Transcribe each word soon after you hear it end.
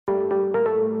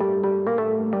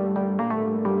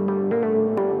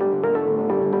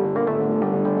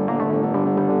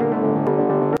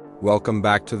welcome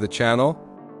back to the channel.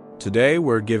 Today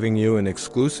we're giving you an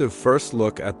exclusive first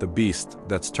look at the beast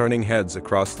that's turning heads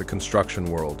across the construction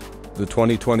world, the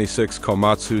 2026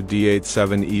 Komatsu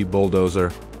D87E Bulldozer.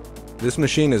 This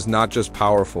machine is not just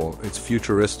powerful, it's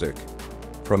futuristic.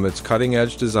 From its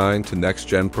cutting-edge design to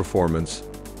next-gen performance,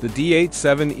 the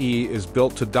D87E is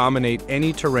built to dominate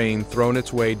any terrain thrown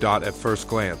its way. At first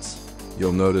glance,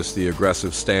 you'll notice the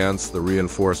aggressive stance, the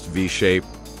reinforced V-shape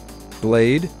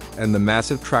blade, and the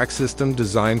massive track system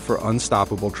designed for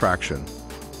unstoppable traction.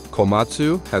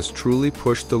 Komatsu has truly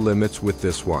pushed the limits with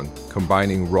this one,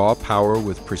 combining raw power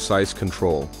with precise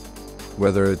control.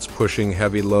 Whether it's pushing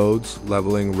heavy loads,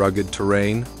 leveling rugged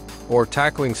terrain, or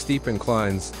tackling steep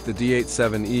inclines, the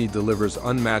D87E delivers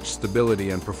unmatched stability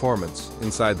and performance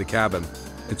inside the cabin.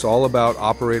 It's all about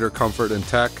operator comfort and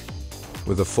tech,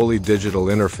 with a fully digital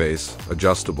interface,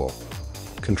 adjustable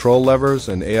control levers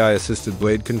and AI-assisted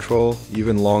blade control.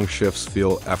 Even long shifts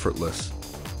feel effortless.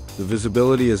 The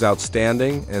visibility is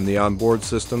outstanding, and the onboard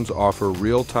systems offer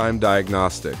real-time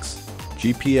diagnostics,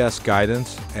 GPS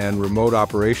guidance, and remote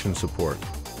operation support.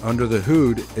 Under the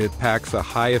hood, it packs a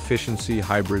high-efficiency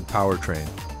hybrid powertrain,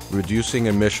 reducing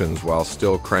emissions while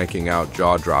still cranking out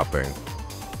jaw-dropping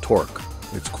torque.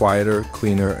 It's quieter,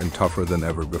 cleaner, and tougher than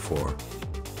ever before.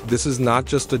 This is not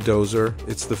just a dozer,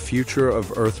 it's the future of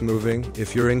earthmoving.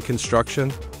 If you're in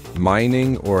construction,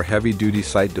 mining, or heavy-duty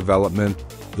site development,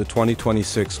 the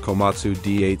 2026 Komatsu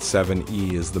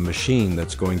D87E is the machine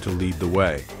that's going to lead the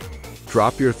way.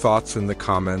 Drop your thoughts in the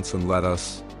comments and let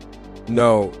us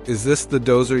know, is this the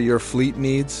dozer your fleet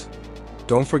needs?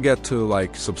 Don't forget to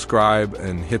like, subscribe,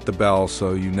 and hit the bell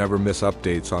so you never miss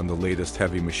updates on the latest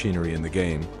heavy machinery in the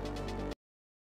game.